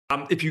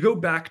If you go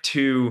back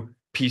to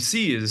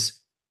PCs,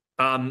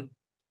 um,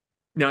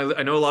 now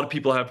I know a lot of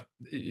people have,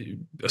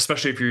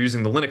 especially if you're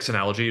using the Linux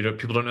analogy,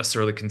 people don't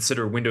necessarily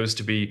consider Windows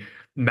to be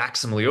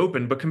maximally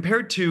open, but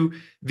compared to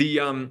the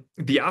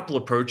Apple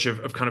approach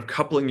of kind of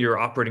coupling your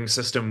operating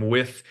system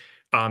with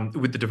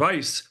the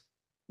device,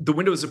 the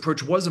Windows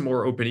approach was a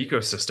more open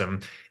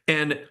ecosystem,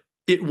 and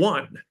it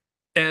won.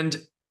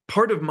 And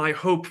part of my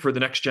hope for the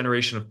next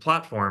generation of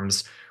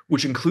platforms,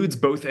 which includes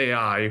both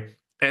AI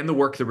and the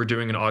work that we're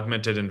doing in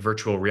augmented and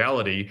virtual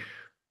reality,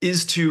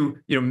 is to,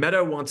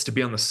 Meta wants to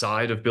be on the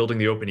side of building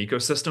the open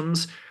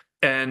ecosystems.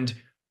 And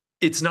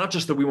it's not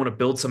just that we want to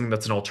build something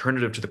that's an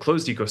alternative to the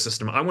closed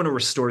ecosystem. I want to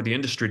restore the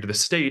industry to the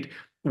state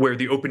where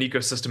the open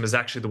ecosystem is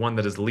actually the one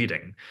that is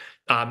leading.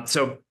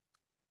 So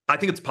I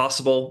think it's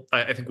possible.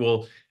 I think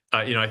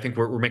I think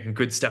we're making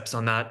good steps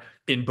on that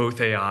in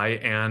both AI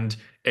and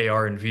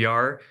AR and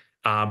VR.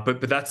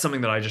 But that's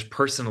something that I just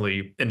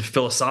personally and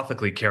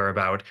philosophically care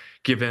about,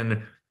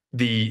 given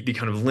the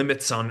kind of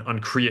limits on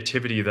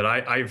creativity that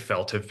I've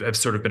felt have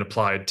sort of been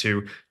applied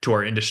to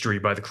our industry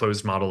by the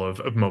closed model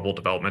of mobile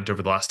development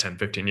over the last 10,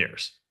 15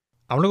 years.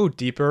 I want to go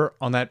deeper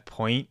on that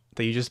point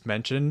that you just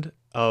mentioned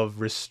of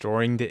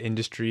restoring the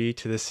industry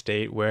to the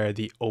state where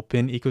the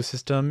open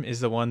ecosystem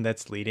is the one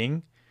that's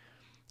leading.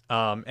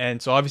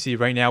 And so obviously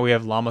right now we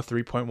have Llama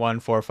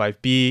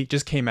 3.145B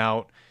just came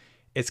out.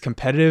 It's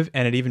competitive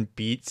and it even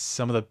beats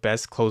some of the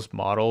best closed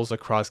models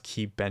across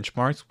key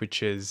benchmarks,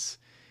 which is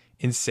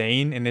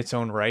insane in its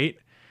own right.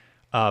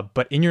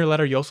 But in your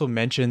letter, you also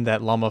mentioned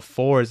that Llama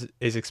 4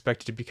 is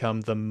expected to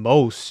become the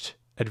most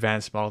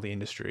advanced model in the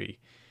industry.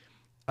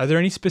 Are there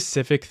any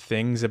specific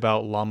things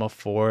about Llama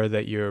 4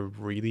 that you're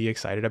really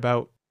excited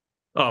about?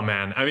 Oh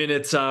man, I mean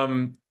it's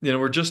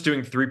we're just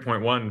doing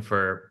 3.1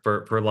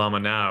 for Llama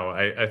now.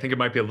 I think it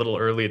might be a little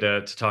early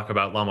to talk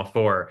about Llama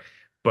 4,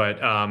 but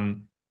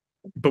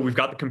we've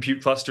got the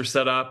compute cluster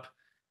set up.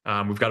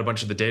 We've got a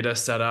bunch of the data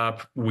set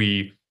up.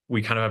 We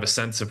kind of have a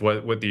sense of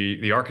what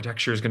the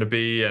architecture is going to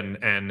be,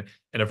 and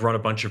have run a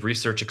bunch of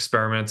research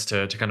experiments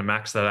to kind of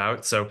max that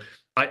out. So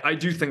I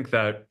do think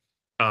that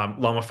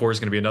Llama 4 is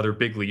going to be another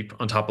big leap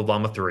on top of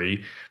Llama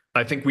 3.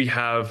 I think we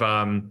have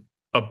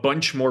a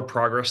bunch more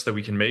progress that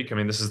we can make. I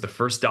mean, this is the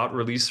first dot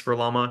release for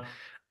Llama.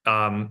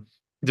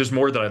 There's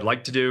more that I'd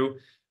like to do,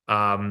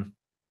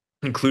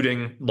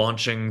 including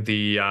launching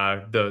the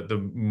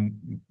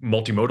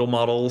multimodal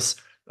models,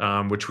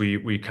 which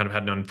we kind of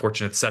had an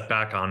unfortunate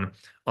setback on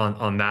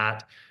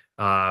that.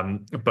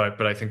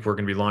 But I think we're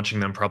going to be launching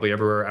them probably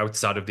everywhere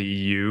outside of the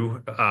EU,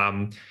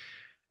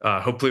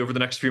 hopefully over the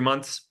next few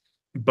months.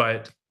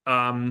 But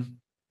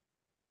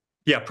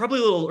yeah, probably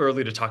a little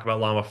early to talk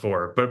about Llama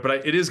 4,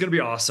 but it is going to be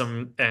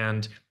awesome,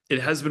 and it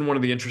has been one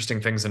of the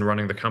interesting things in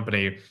running the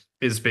company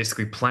is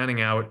basically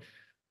planning out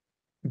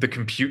the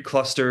compute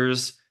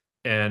clusters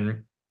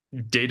and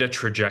data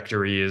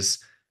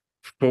trajectories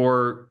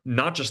for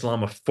not just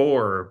Llama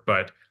 4,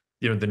 but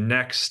the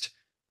next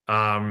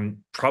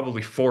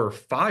probably 4 or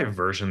 5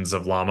 versions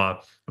of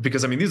Llama,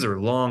 because I mean these are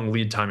long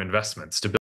lead time investments to build.